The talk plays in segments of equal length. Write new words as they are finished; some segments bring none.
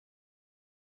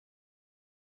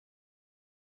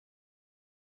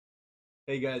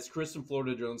Hey guys, Chris from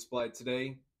Florida Drone Supply.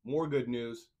 Today, more good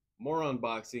news, more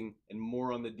unboxing, and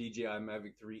more on the DJI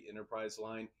Mavic 3 Enterprise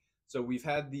line. So we've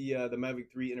had the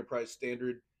Mavic 3 Enterprise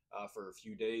Standard for a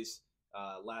few days.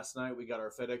 Last night we got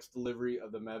our FedEx delivery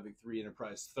of the Mavic 3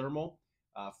 Enterprise Thermal.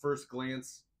 First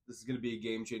glance, this is going to be a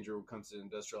game changer when it comes to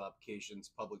industrial applications,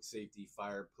 public safety,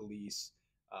 fire, police,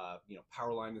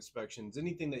 power line inspections,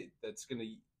 anything that's going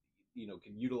to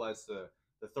can utilize the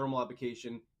thermal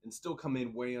application and still come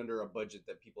in way under a budget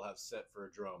that people have set for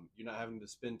a drone. You're not having to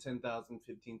spend 10,000,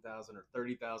 15,000, or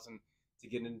 30,000 to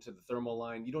get into the thermal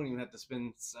line. You don't even have to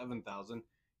spend 7,000.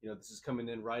 This is coming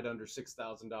in right under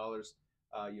 $6,000.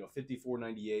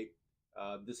 5498.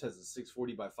 This has a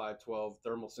 640 by 512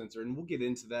 thermal sensor, and we'll get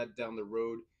into that down the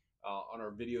road on our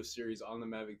video series on the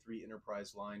Mavic 3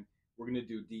 Enterprise line. We're going to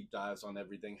do deep dives on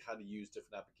everything, how to use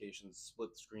different applications,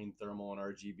 split screen, thermal, and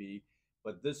RGB.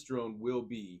 But this drone will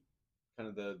be kind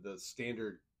of the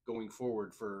standard going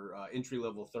forward for entry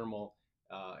level thermal.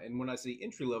 And when I say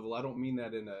entry level, I don't mean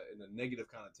that in a negative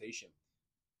connotation.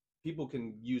 People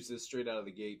can use this straight out of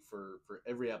the gate for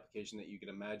every application that you can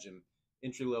imagine.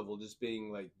 Entry level just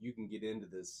being like you can get into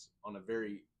this on a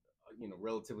very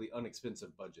relatively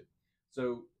inexpensive budget.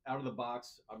 So out of the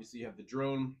box, obviously you have the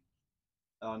drone.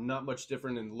 Not much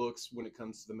different in looks when it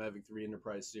comes to the Mavic 3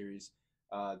 Enterprise series.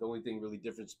 The only thing really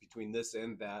difference between this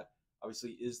and that,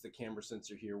 obviously, is the camera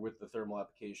sensor here with the thermal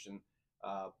application.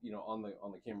 On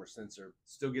the camera sensor.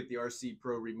 Still get the RC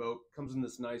Pro remote. Comes in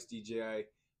this nice DJI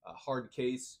hard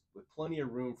case with plenty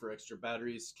of room for extra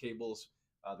batteries, cables.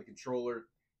 The controller,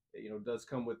 does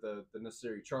come with the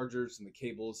necessary chargers and the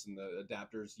cables and the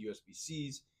adapters, USB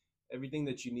Cs, everything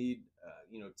that you need,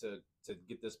 to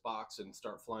get this box and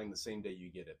start flying the same day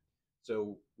you get it.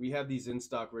 So we have these in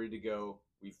stock ready to go.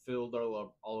 We filled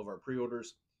all of our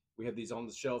pre-orders. We have these on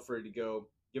the shelf ready to go.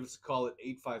 Give us a call at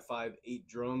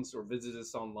 855-8-DRONES or visit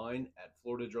us online at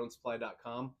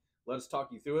floridadronesupply.com. Let us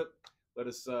talk you through it. Let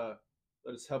us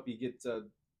help you get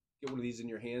one of these in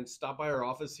your hands. Stop by our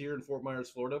office here in Fort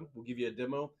Myers, Florida. We'll give you a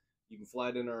demo. You can fly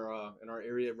it in our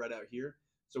area right out here.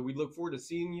 So we look forward to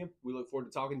seeing you. We look forward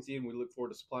to talking to you, and we look forward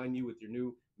to supplying you with your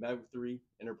new Mavic 3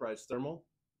 Enterprise Thermal.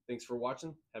 Thanks for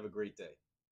watching. Have a great day.